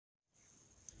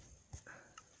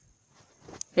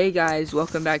Hey guys,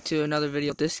 welcome back to another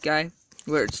video of this guy.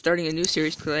 We're starting a new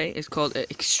series today. It's called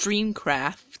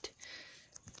XtremeCraft.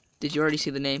 Did you already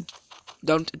see the name?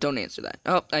 Don't answer that.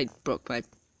 Oh, I broke my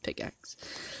pickaxe.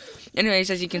 Anyways,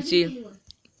 as you can see,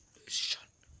 shut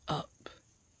up.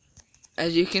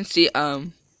 As you can see,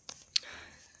 go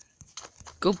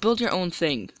build your own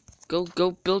thing.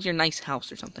 Go build your nice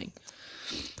house or something.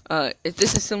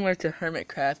 This is similar to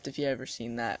Hermitcraft if you ever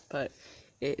seen that, but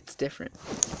it's different.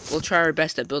 We'll try our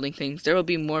best at building things. There will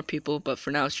be more people, but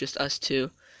for now it's just us two.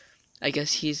 I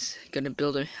guess he's gonna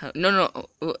build a house. No,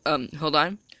 hold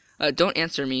on. Don't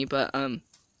answer me, but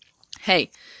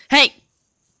hey,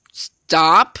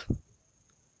 stop.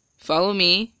 Follow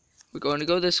me. We're going to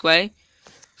go this way.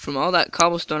 From all that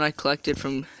cobblestone I collected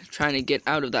from trying to get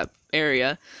out of that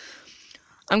area,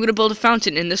 I'm gonna build a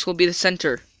fountain, and this will be the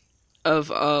center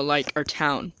of like our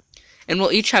town. And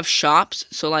we'll each have shops,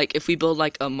 so like if we build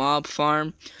like a mob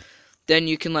farm, then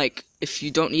you can like, if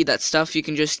you don't need that stuff, you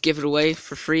can just give it away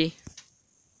for free.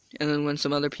 And then when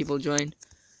some other people join.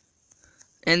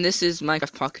 And this is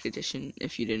Minecraft Pocket Edition,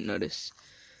 if you didn't notice.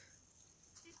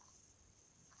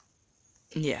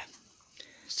 Yeah.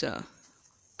 So,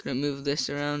 gonna move this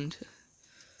around.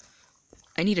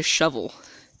 I need a shovel.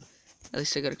 At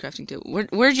least I got a crafting table.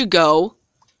 Where'd you go?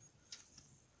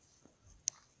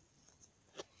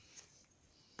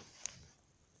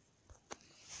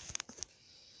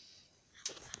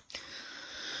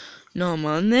 No, I'm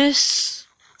on this.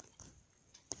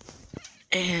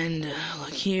 And look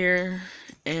here.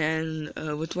 And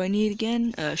what do I need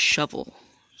again? A shovel.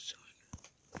 So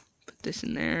put this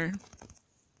in there.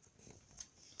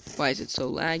 Why is it so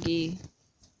laggy?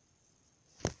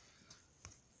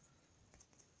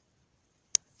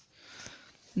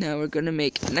 Now we're gonna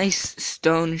make a nice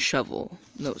stone shovel.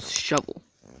 No, shovel.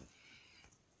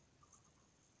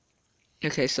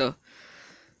 Okay, so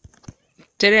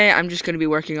today I'm just going to be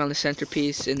working on the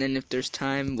centerpiece, and then if there's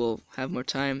time, we'll have more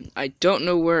time. I don't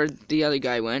know where the other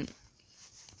guy went.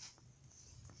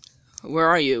 Where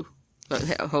are you?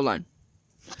 Hey, hold on.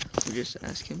 We'll just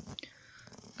ask him.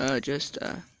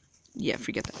 Yeah,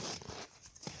 forget that.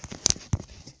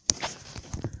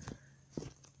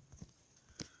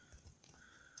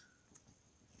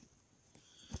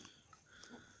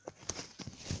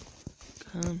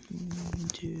 Come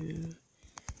to...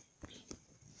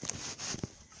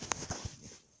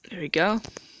 There we go.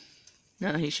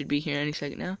 Now he should be here any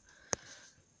second now.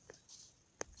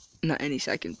 Not any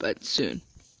second, but soon.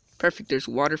 Perfect, there's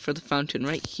water for the fountain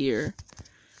right here.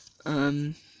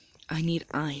 I need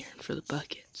iron for the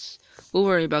buckets. We'll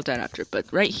worry about that after, but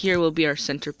right here will be our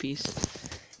centerpiece.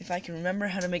 If I can remember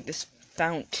how to make this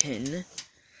fountain,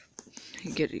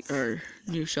 get our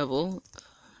new shovel.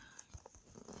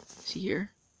 Is he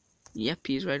here? Yep,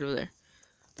 he's right over there.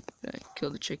 Kill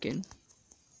the chicken.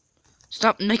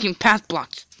 Stop making path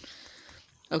blocks!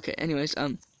 Okay, anyways,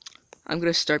 I'm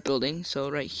gonna start building. So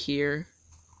right here,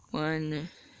 1,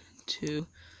 2,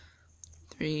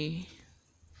 3,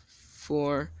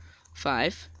 4,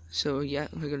 5. So yeah,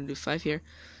 we're gonna do 5 here.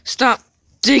 Stop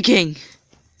digging!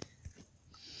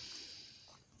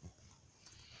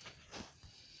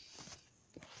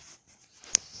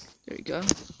 There we go.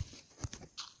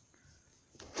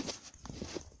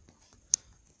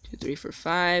 2, 3, 4,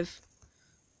 5.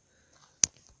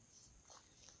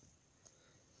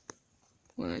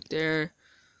 One right there.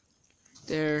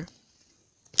 There.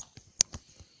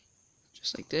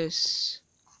 Just like this.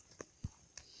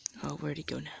 Oh, where'd he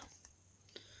go now?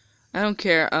 I don't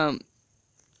care.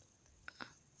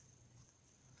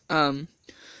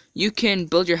 You can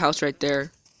build your house right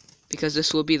there, because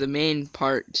this will be the main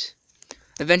part.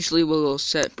 Eventually, we'll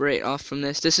separate off from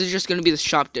this. This is just going to be the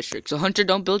shop district. So, Hunter,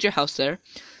 don't build your house there.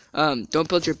 Don't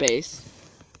build your base.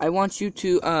 I want you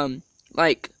to,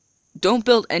 don't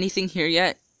build anything here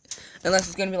yet. Unless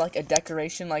it's going to be like a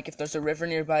decoration. Like, if there's a river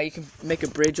nearby, you can make a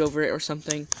bridge over it or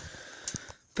something.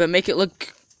 But make it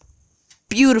look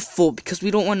beautiful, because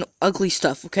we don't want ugly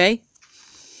stuff, okay?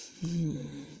 1,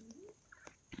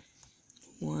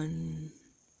 2, 3, 4,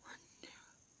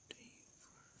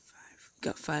 5.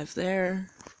 Got 5 there.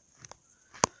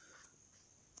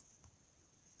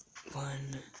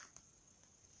 1,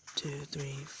 2,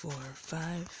 3, 4,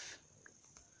 5.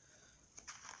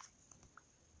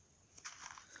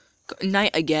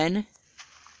 Night again?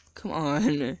 Come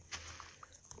on.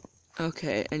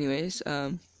 Okay, anyways,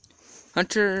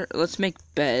 Hunter, let's make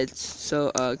beds.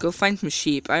 So, go find some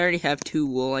sheep. I already have 2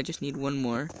 wool. I just need 1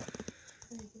 more.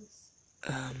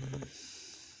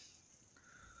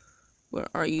 Where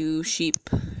are you, sheep?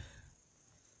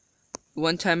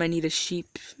 One time I need a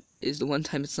sheep is the one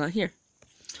time it's not here.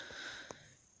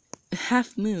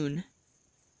 Half moon.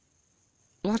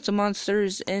 lots of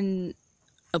monsters and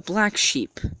a black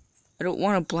sheep. I don't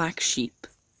want a black sheep.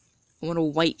 I want a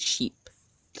white sheep.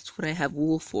 That's what I have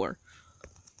wool for.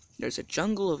 There's a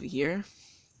jungle over here.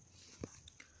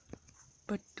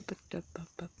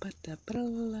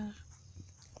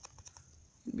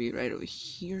 Be right over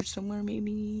here somewhere,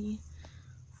 maybe.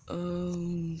 Oh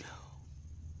no.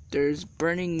 There's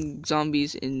burning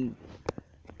zombies in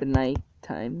the night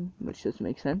time, which doesn't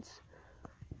make sense.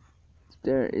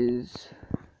 There is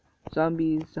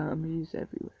zombies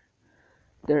everywhere.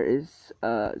 There is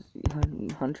a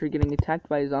hunter getting attacked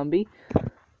by a zombie.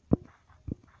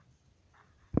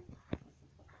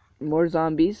 More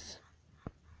zombies.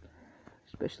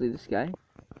 Especially this guy.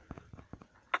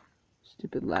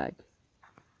 Stupid lag.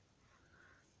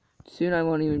 Soon I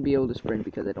won't even be able to sprint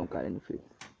because I don't got any food.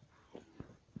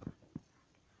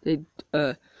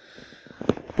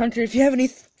 Hunter, if you have any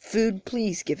food,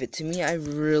 please give it to me. I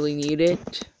really need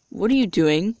it. What are you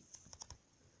doing?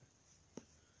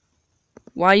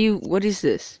 What is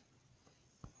this?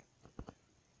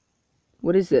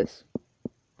 What is this?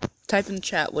 Type in the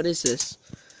chat, what is this?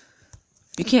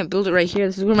 You can't build it right here.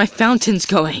 This is where my fountain's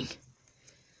going.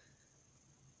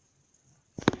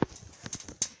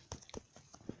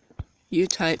 You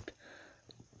type,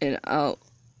 and a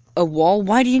wall?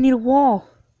 Why do you need a wall?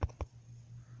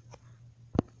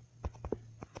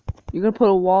 You're gonna put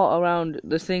a wall around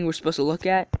the thing we're supposed to look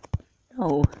at?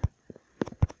 No.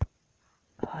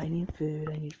 Oh, I need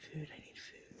food.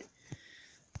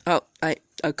 Oh, I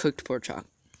cooked pork chop.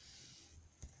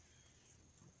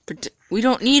 We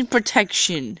don't need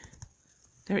protection.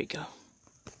 There we go.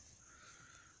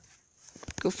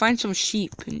 Go find some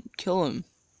sheep and kill them.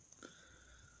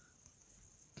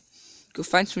 Go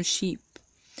find some sheep.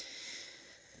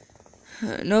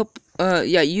 Nope.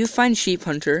 Yeah, you find sheep,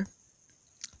 Hunter.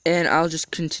 And I'll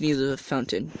just continue the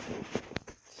fountain.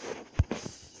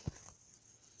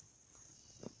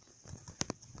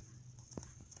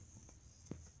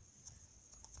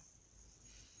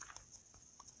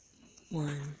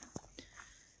 One,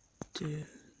 2,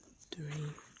 3,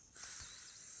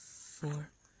 4,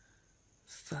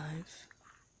 5.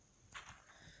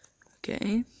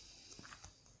 Okay.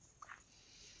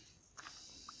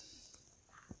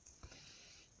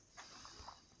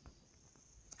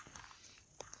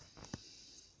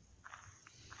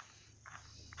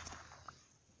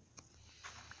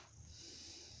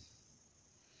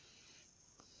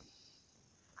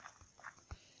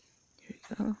 Here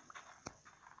we go.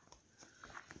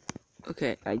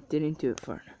 Okay, I didn't do it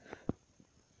far enough.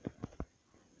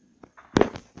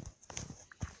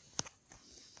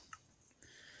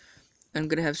 I'm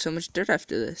gonna have so much dirt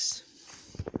after this.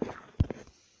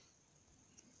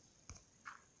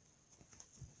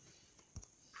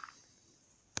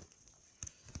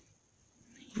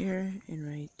 Here and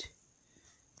right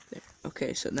there.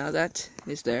 Okay, so now that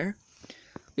is there.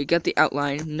 We got the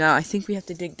outline. Now I think we have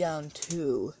to dig down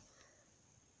too.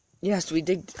 Yes,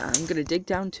 I'm gonna dig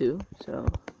down too, so.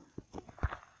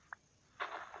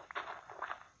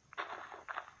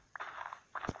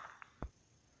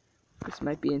 This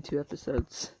might be in 2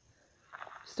 episodes.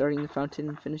 Starting the fountain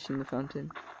and finishing the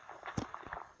fountain.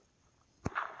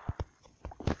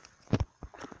 Here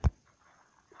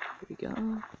we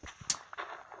go.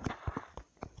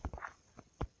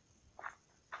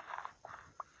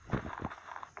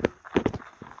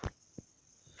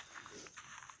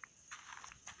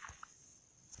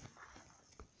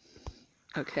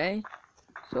 Okay,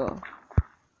 so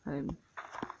I'm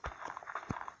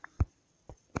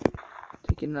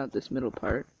taking out this middle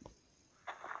part.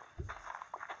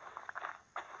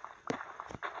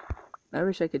 I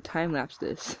wish I could time-lapse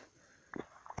this.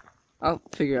 I'll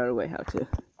figure out a way how to.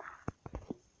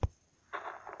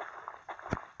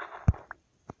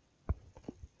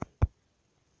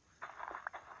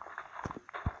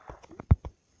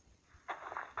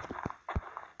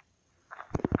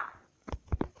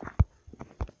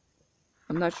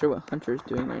 I'm not sure what Hunter is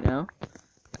doing right now.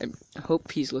 I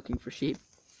hope he's looking for sheep.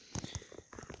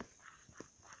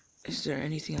 Is there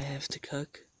anything I have to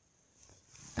cook?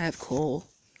 I have coal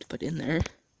to put in there.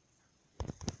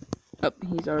 Oh,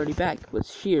 he's already back with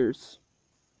shears.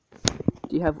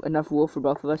 Do you have enough wool for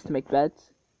both of us to make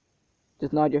beds?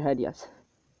 Just nod your head yes.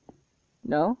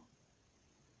 No?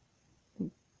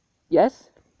 Yes?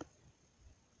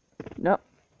 No.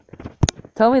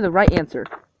 Tell me the right answer.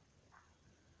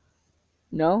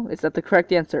 No? Is that the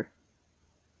correct answer?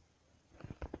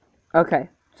 Okay,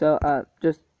 so,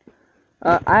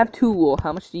 I have 2 wool.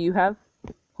 How much do you have?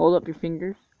 Hold up your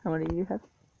fingers. How many do you have?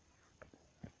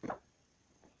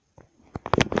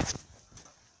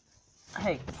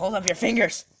 Hey, hold up your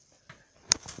fingers!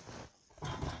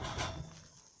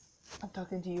 I'm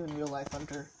talking to you in real life,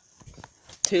 Hunter.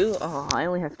 2? Oh, I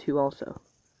only have 2 also.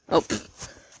 Oh.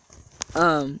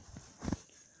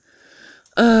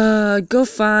 Go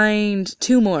find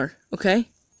 2 more, okay?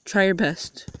 Try your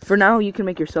best. For now, you can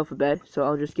make yourself a bed, so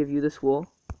I'll just give you this wool.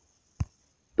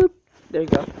 Boop. There you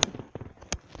go.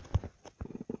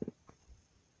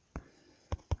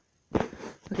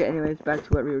 Okay, anyways, back to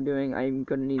what we were doing. I'm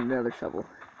gonna need another shovel.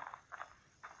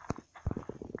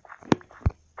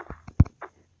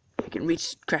 I can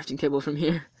reach crafting table from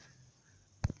here.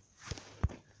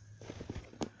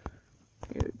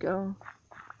 Here we go.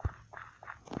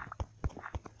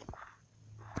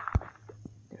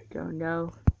 There we go.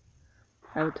 Now,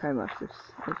 I have a time lapse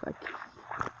if I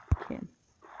can.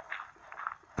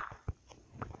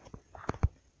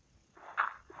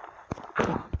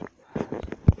 Oh.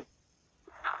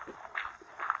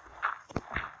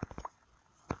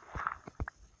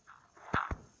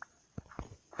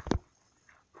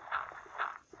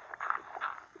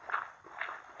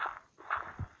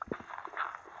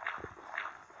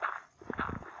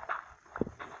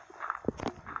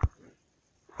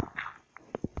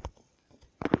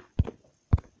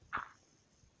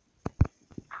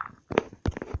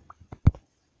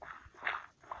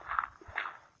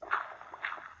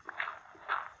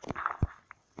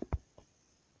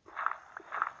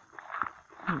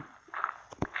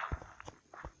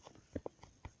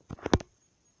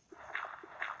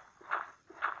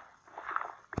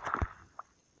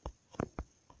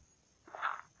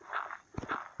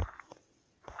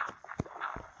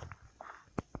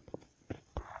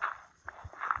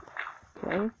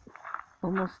 Okay,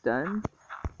 almost done.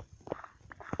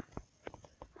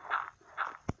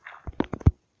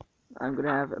 I'm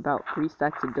gonna have about 3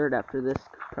 stacks of dirt after this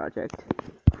project.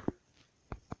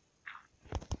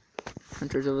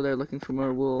 Hunter's over there looking for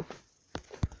more wool.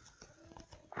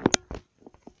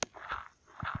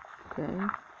 Okay.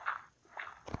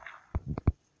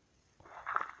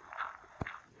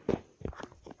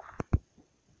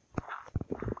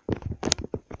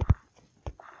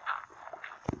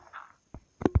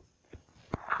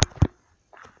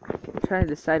 I'm trying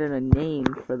to decide on a name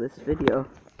for this video.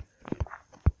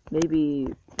 Maybe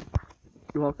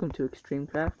welcome to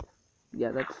XtremeCraft.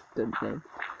 Yeah, that's the name.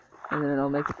 And then I'll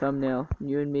make a thumbnail.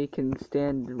 You and me can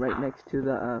stand right next to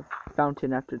the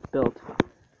fountain after it's built.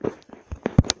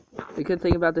 The good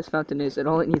thing about this fountain is it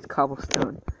only needs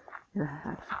cobblestone. Yeah,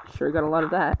 I sure got a lot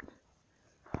of that.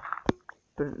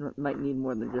 But it might need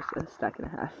more than just a stack and a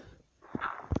half.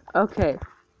 Okay,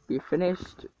 we're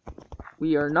finished.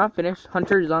 We are not finished.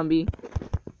 Hunter, zombie.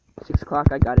 6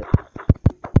 o'clock, I got it.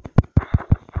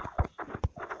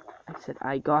 I said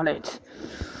I got it.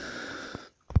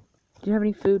 Do you have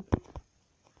any food?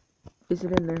 Is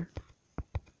it in there?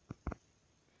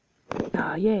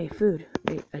 Ah, yay, food.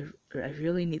 Wait, I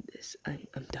really need this.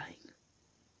 I'm dying.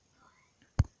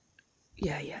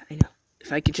 Yeah, I know.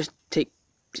 If I could just take...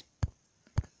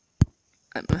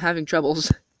 I'm having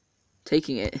troubles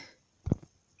taking it.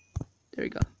 There we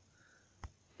go.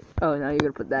 Oh, now you're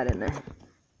gonna put that in there.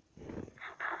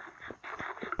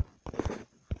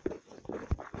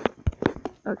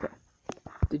 Okay.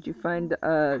 Did you find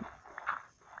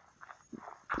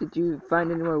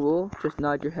any more wool? Just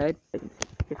nod your head.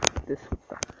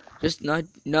 Just nod.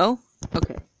 No?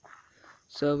 Okay.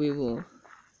 So we will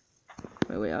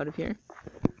my way out of here.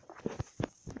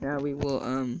 Now we will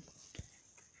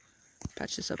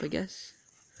patch this up, I guess.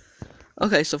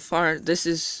 Okay, so far this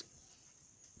is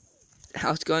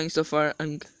how it's going so far.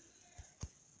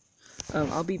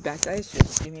 I'll be back, guys.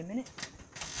 Just give me a minute.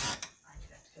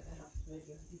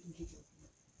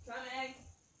 Coming.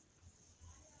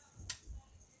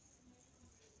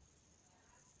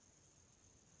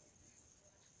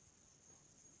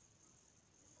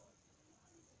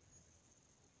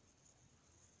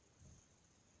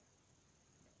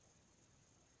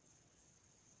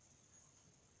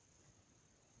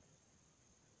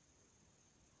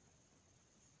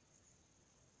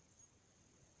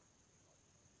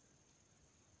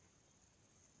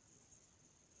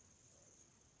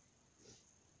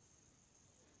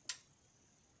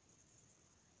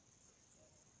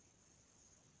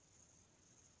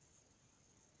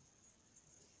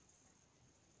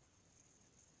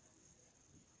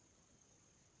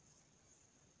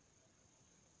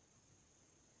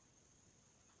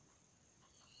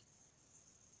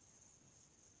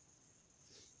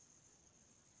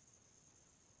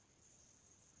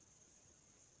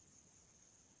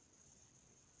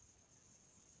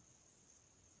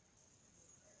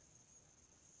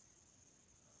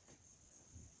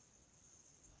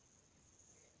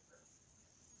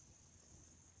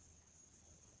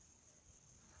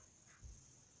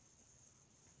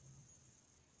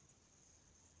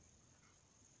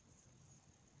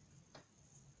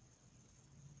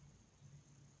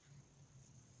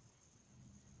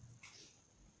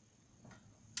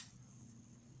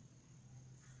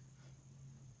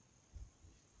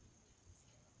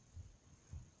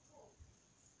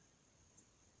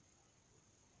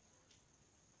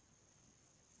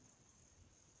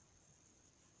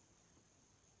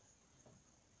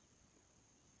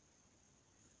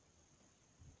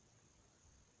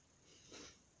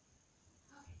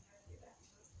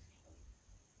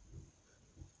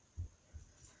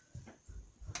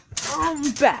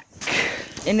 I'm back,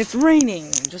 and it's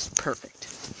raining, just perfect.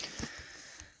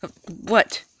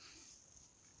 What?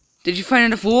 Did you find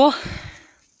enough wool?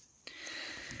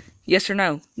 Yes or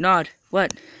no? Nod.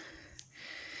 What?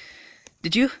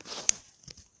 Did you?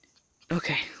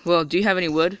 Okay, well, do you have any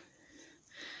wood?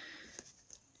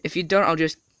 If you don't, I'll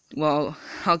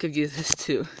give you this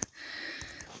too.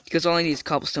 Because all I need is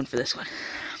cobblestone for this one.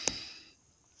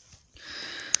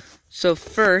 So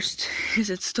first, is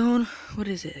it stone? What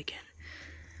is it again?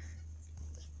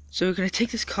 So we're going to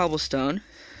take this cobblestone,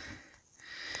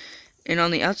 and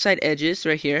on the outside edges,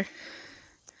 right here,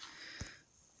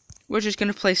 we're just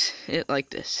going to place it like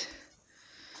this.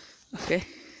 Okay,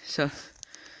 so,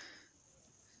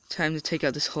 time to take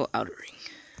out this whole outer ring.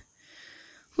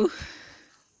 Whew.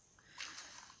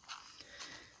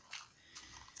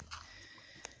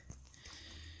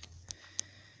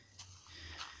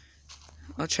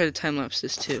 I'll try to time-lapse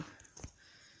this too.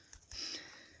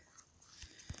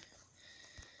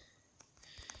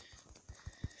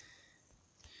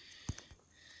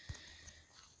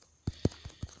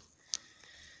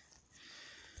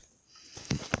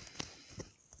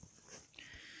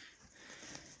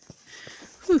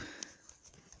 Whew.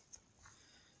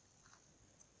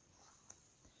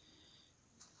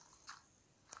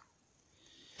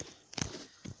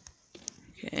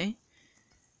 Okay.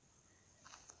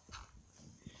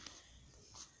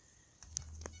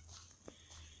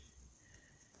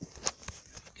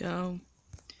 Go.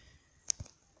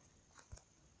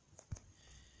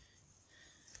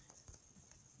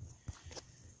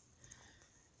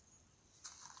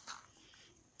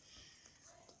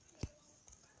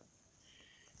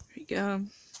 There we go.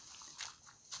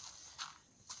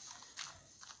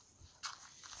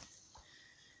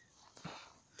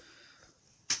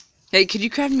 Hey, could you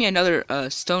craft me another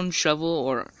stone shovel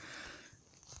or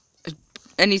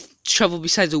any shovel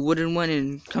besides a wooden one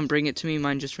and come bring it to me?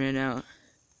 Mine just ran out.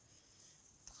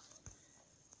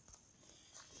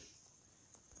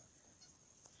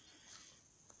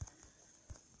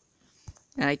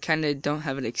 And I kind of don't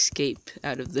have an escape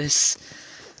out of this.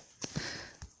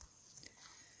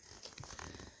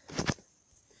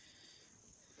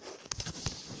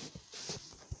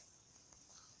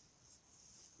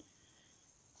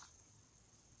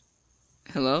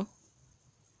 Hello?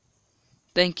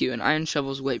 Thank you, an iron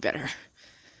shovel's way better.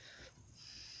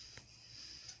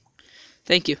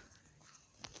 Thank you.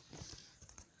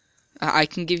 I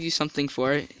can give you something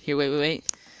for it. Here, wait.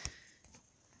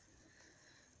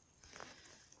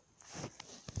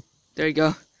 There you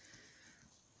go.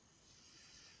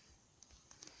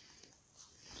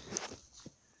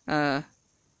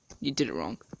 You did it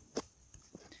wrong.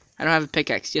 I don't have a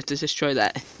pickaxe. You have to destroy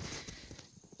that.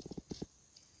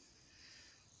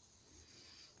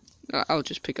 I'll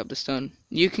just pick up the stone.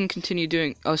 You can continue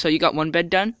doing... Oh, so you got one bed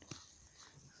done?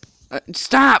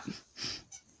 Stop!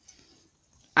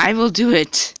 I will do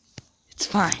it. It's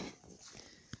fine.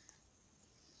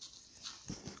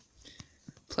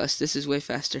 Plus, this is way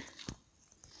faster.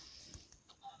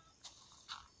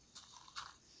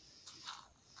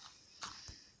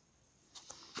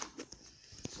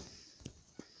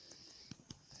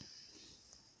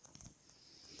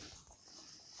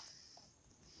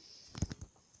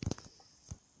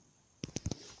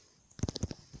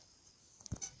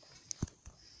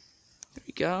 There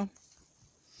we go.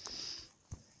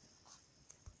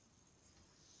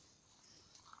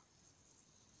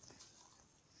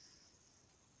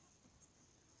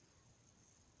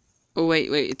 Oh,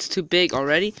 wait, it's too big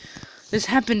already? This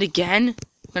happened again?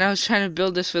 When I was trying to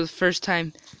build this for the first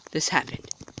time, this happened.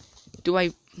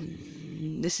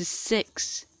 This is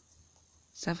 6.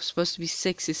 It's not supposed to be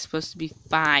 6, it's supposed to be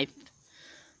 5.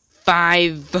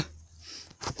 5!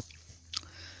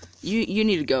 You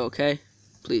need to go, okay?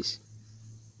 Please.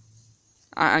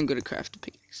 I'm gonna craft a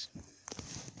pickaxe.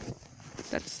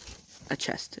 That's a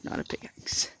chest, not a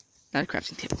pickaxe. Not a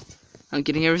crafting table. I'm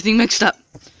getting everything mixed up.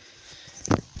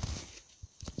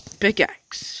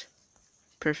 Pickaxe.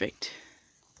 Perfect.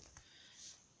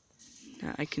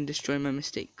 Now I can destroy my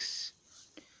mistakes.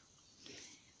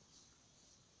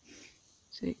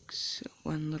 6.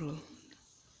 One little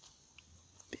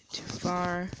bit too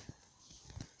far.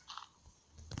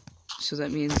 So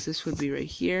that means this would be right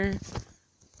here.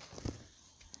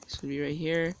 This would be right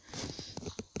here.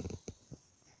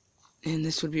 And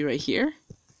this would be right here.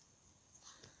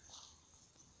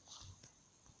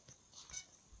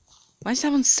 Why is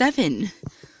that one 7?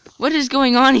 What is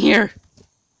going on here?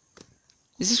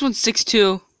 Is this one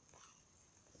 6-2?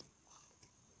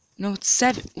 No, it's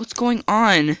 7. What's going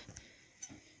on?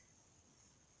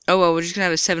 Oh well, we're just gonna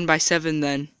have a 7x7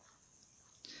 then.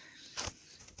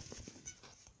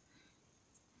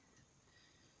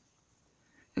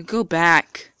 Go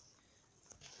back.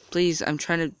 Please, I'm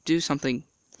trying to do something.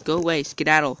 Go away,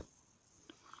 skedaddle.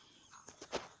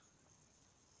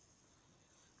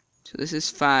 So this is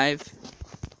 5,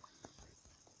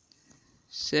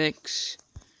 6,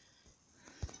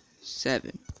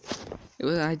 7.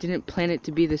 I didn't plan it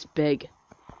to be this big.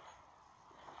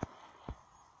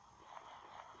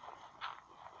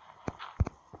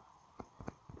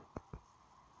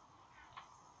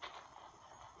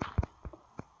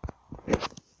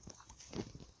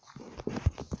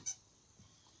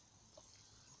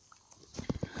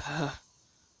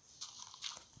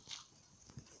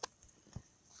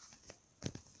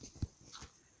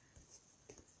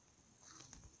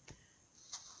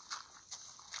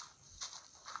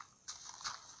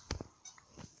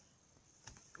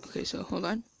 Okay, so hold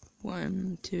on.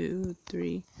 1, 2,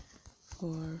 3,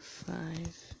 4,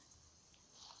 5,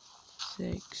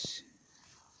 6,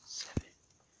 7.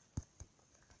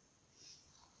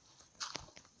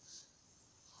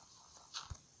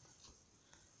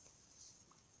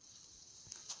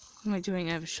 What am I doing?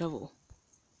 I have a shovel.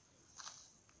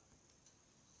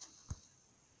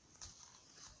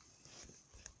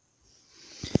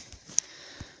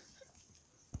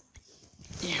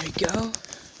 There we go.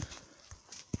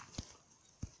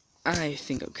 I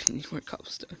think I'm gonna need more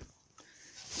cobblestone.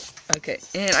 Okay,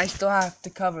 and I still have to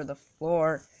cover the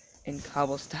floor in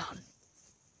cobblestone.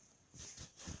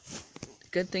 The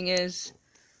good thing is,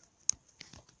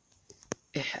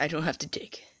 I don't have to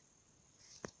dig.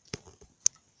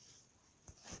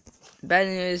 The bad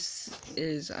news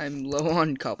is I'm low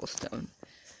on cobblestone.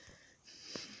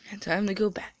 And time to go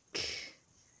back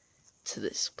to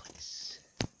this place.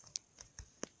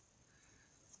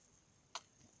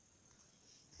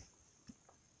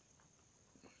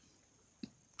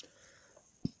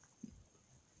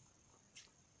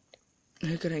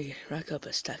 I'm gonna rack up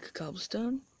a stack of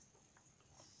cobblestone.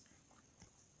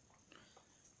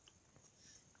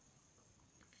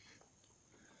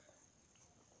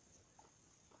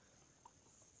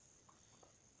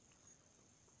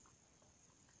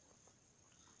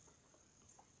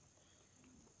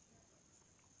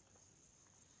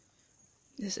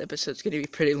 This episode's gonna be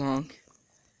pretty long,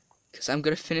 because I'm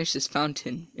gonna finish this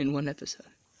fountain in one episode.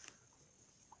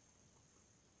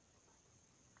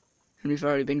 And we've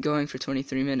already been going for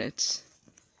 23 minutes.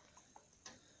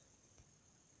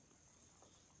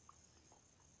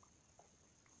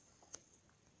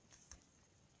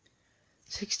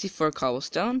 $64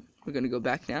 cobblestone. We're gonna go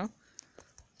back now.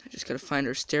 I just gotta find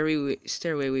our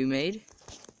stairway we made.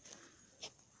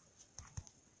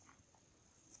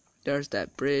 There's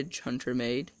that bridge Hunter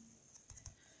made.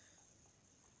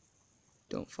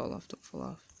 Don't fall off, don't fall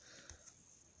off.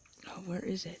 Oh, where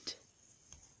is it?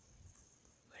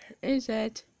 Where is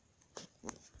it?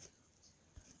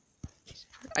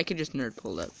 I could just nerd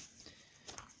pull up.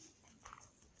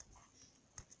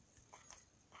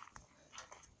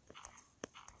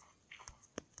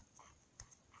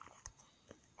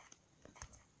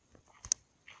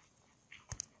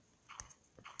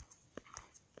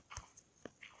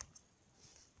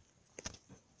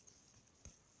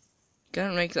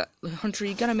 Gotta make that, Hunter,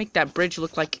 you gotta make that bridge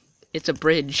look like it's a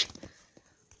bridge.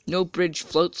 No bridge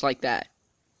floats like that.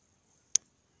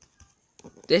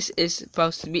 This is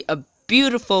supposed to be a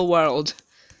beautiful world,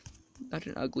 not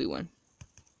an ugly one.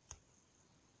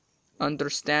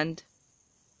 Understand?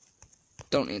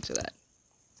 Don't answer that.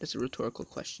 That's a rhetorical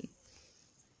question.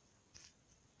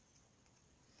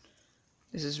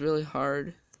 This is really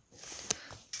hard.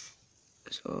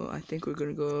 So I think we're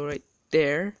gonna go right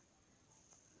there.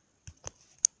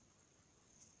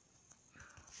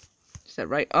 Is that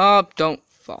right? Oh, don't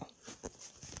fall.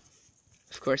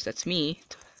 Of course, that's me.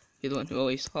 You're the one who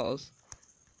always falls.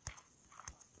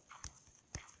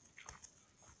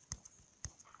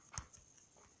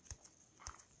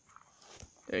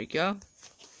 There you go.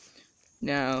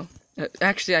 Now,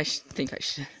 actually, I think I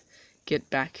should get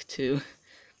back to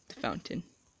the fountain.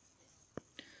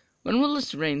 When will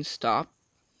this rain stop?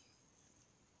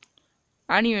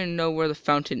 I don't even know where the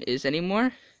fountain is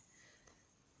anymore,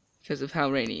 because of how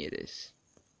rainy it is.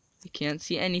 I can't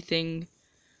see anything.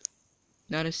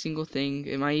 Not a single thing.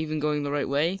 Am I even going the right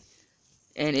way?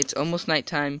 And it's almost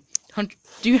nighttime. Hunter,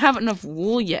 do you have enough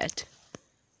wool yet?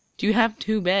 Do you have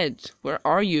 2 beds? Where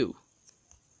are you?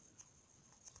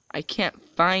 I can't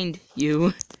find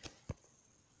you.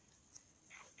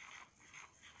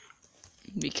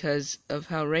 Because of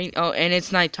how rainy. Oh, and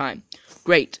it's nighttime.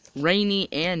 Great. Rainy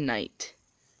and night.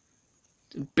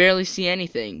 Barely see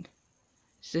anything.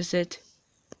 Is this it?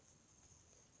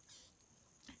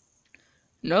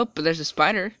 Nope, but there's a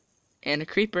spider. And a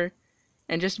creeper.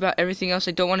 And just about everything else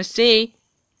I don't want to see.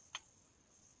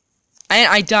 And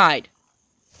I died.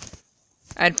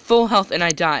 I had full health and I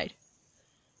died.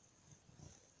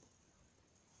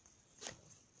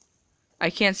 I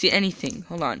can't see anything.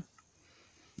 Hold on.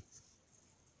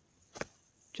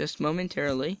 Just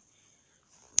momentarily.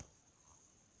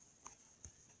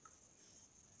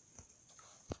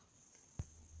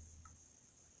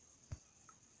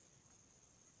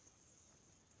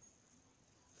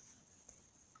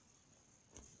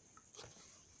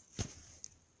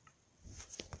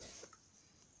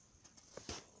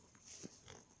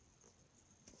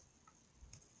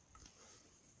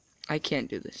 I can't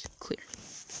do this. Clear.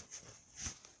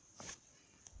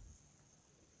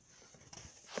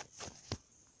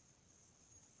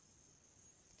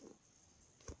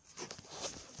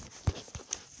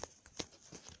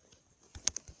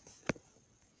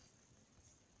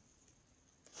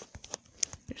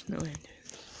 There's no way I'm doing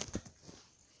this.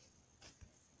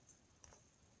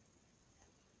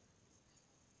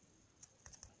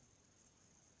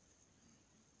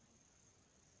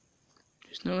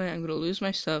 There's no way I'm gonna lose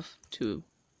my stuff to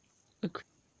a...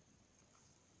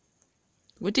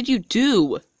 What did you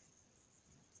do?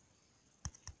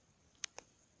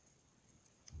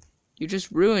 You just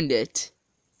ruined it.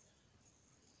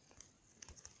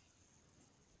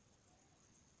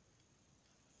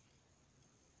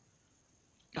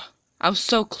 I was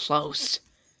so close.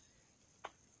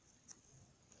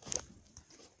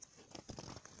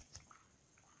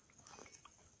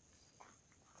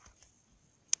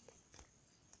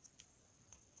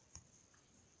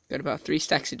 Got about 3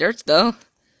 stacks of dirt, though.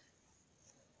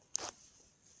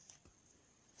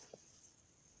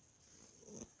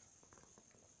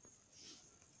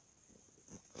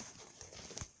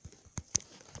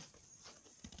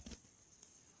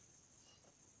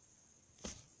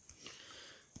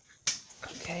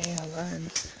 Okay, hold on.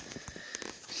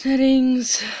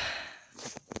 Settings.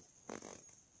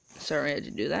 Sorry I had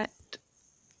to do that.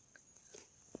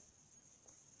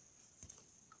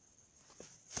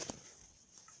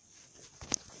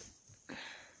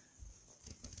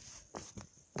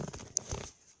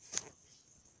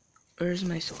 Where's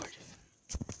my sword?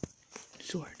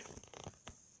 Sword.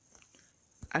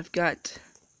 I've got...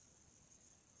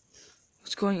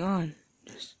 What's going on?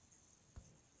 Just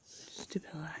stupid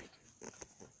lag.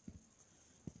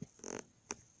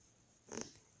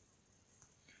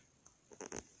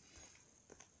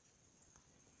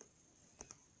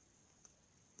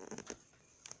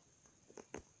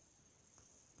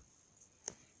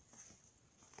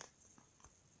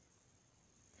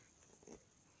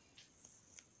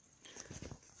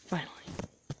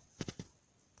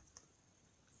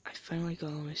 I finally got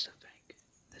all my stuff back.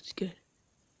 That's good.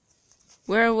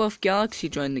 Werewolf Galaxy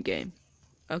joined the game.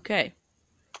 Okay.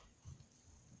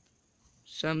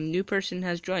 Some new person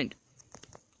has joined.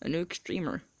 A new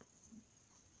extremer.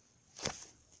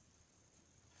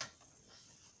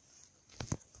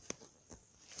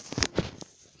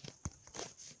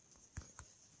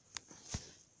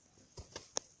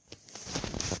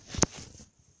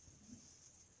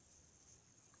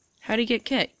 How'd he get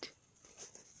kicked?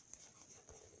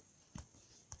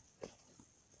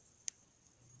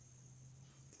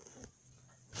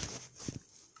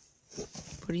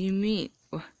 What do you mean?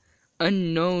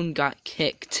 Unknown got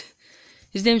kicked.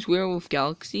 His name's Werewolf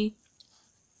Galaxy.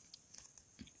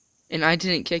 And I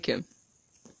didn't kick him.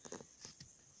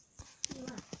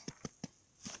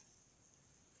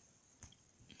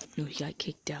 No, he got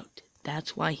kicked out.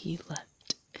 That's why he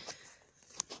left.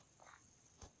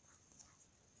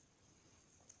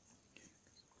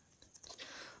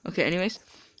 Okay, anyways.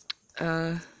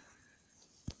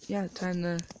 Yeah, time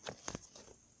to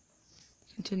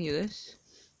continue this.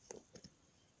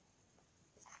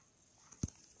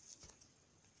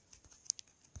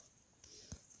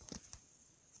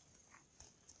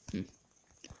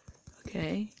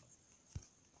 Okay.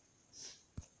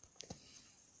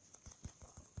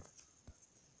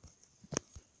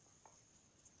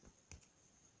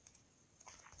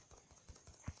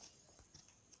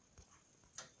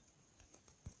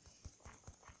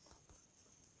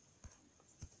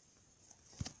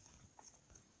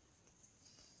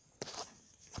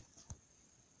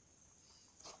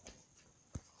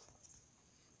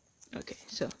 Okay,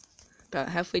 so about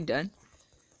halfway done.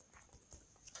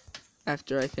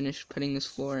 After I finish putting this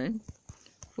floor in,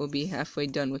 we'll be halfway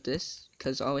done with this,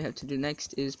 because all we have to do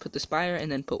next is put the spire and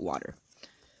then put water.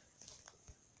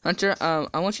 Hunter,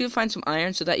 I want you to find some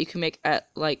iron so that you can make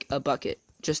like a bucket.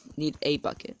 Just need a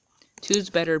bucket. 2 is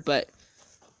better, but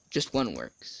just 1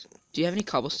 works. Do you have any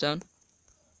cobblestone?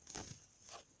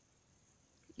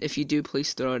 If you do,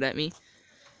 please throw it at me.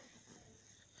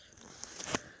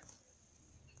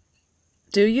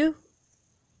 Do you?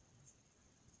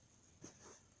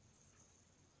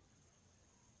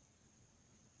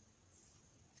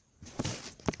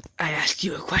 ask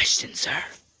you a question, sir.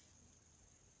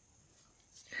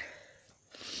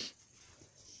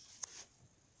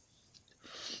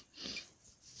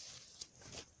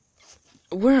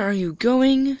 Where are you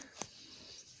going?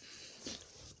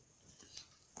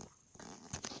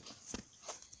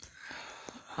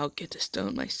 I'll get the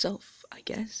stone myself, I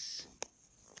guess.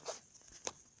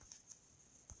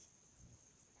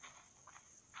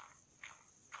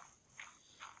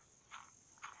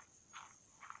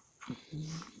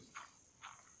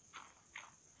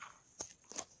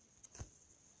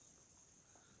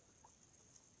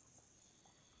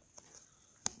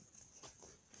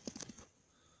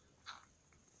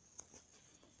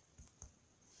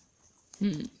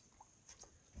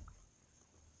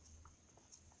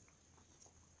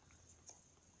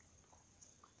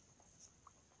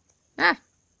 Ah!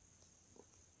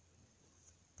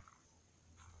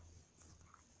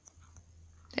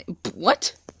 Hey,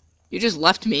 what? You just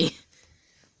left me.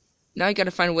 Now I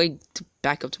gotta find a way to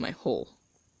back up to my hole.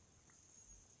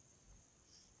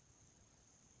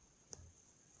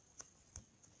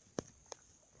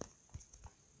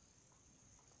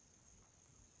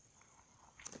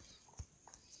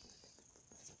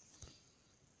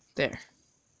 There.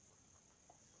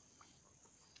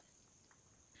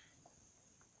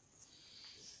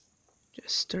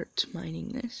 Just start mining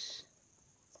this.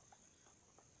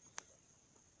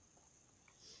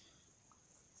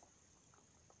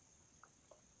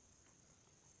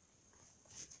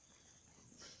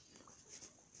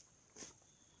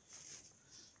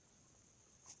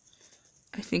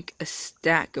 I think a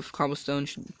stack of cobblestone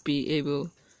should be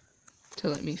able to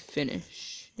let me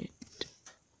finish it.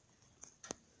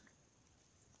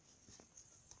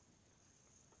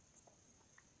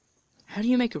 How do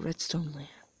you make a redstone lamp?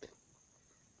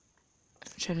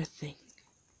 I'm trying to think.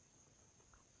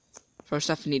 First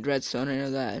off, you need redstone, I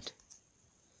know that.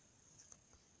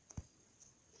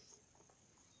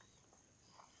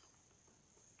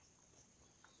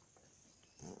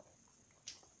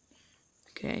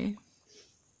 Okay.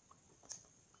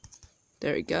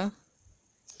 There we go.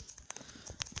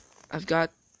 I've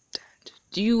got that.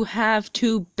 Do you have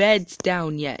 2 beds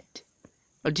down yet?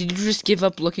 Or did you just give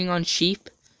up looking on sheep?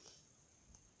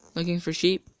 Looking for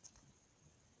sheep?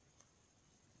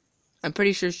 I'm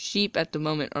pretty sure sheep at the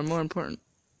moment are more important.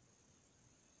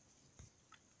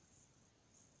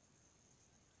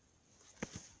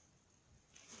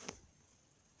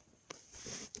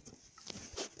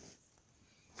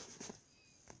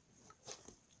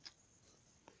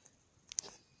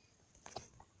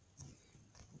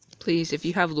 Please, if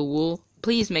you have the wool,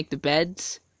 please make the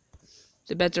beds.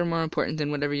 The beds are more important than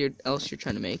whatever else you're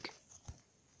trying to make.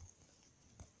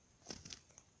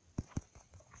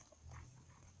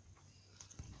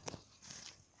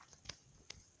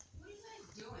 What are you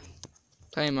guys doing?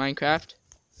 Playing Minecraft.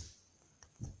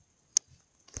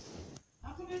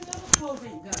 How come your level clothes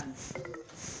ain't done?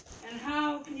 And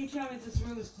how can you tell me this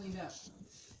room is cleaned up?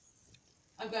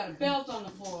 I've got a belt on the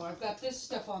floor. I've got this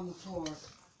stuff on the floor.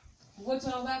 What's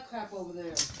all that crap over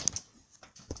there?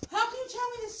 How can you tell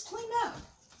me this is cleaned up?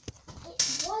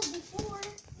 It was before.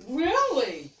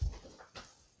 Really?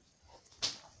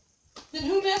 Then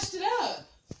who messed it up?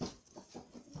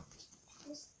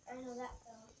 I know that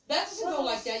though. That doesn't go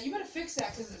like that. You better fix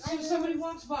that because as soon as somebody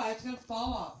walks by, it's going to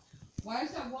fall off. Why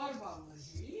is that water bottle in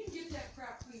here? You need to get that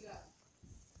crap cleaned up.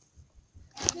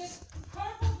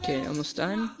 Okay, almost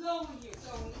done.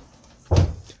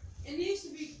 It needs to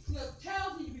be, the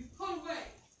towels need to be put away.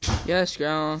 Yes,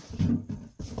 Grandma.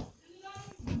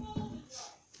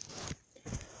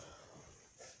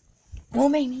 Well,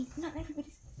 maybe not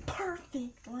everybody's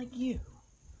perfect like you.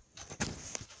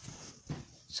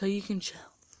 So you can chill.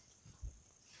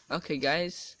 Okay,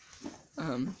 guys.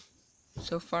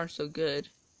 So far so good.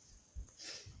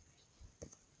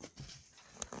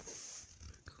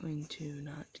 Going to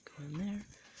not go in there.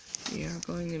 We are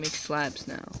going to make slabs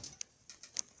now.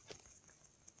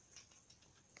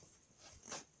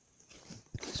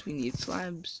 Because we need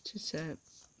slabs to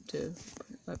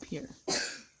put up here.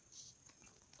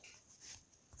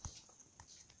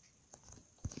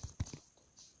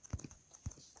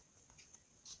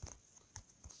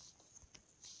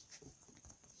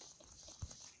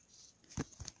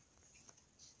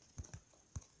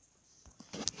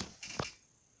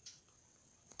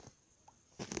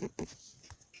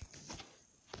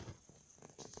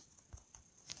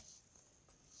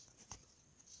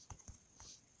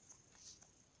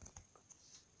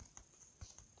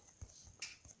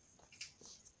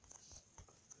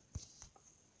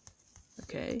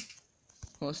 Okay,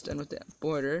 almost done with that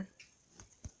border.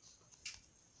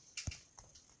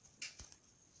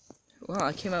 Wow,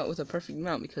 I came out with a perfect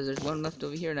amount because there's one left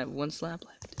over here and I have one slab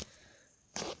left.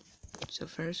 So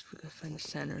first we're gonna find the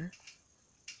center.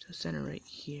 So center right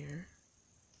here.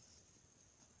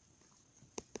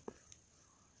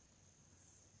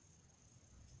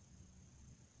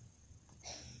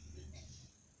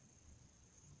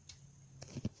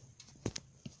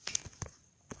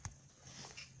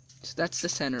 So that's the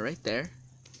center right there.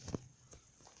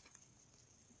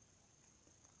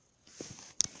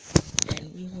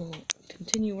 And we will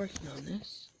continue working on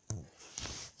this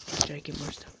after I get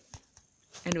more stuff.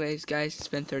 Anyways, guys, it's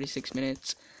been 36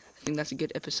 minutes. I think that's a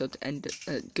good episode to end,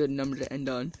 a good number to end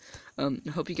on. I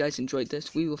hope you guys enjoyed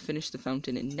this. We will finish the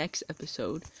fountain in next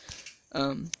episode.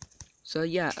 So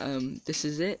yeah, this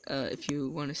is it. If you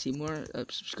want to see more,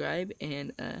 subscribe,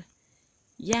 and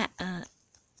yeah,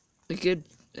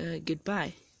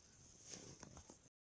 goodbye.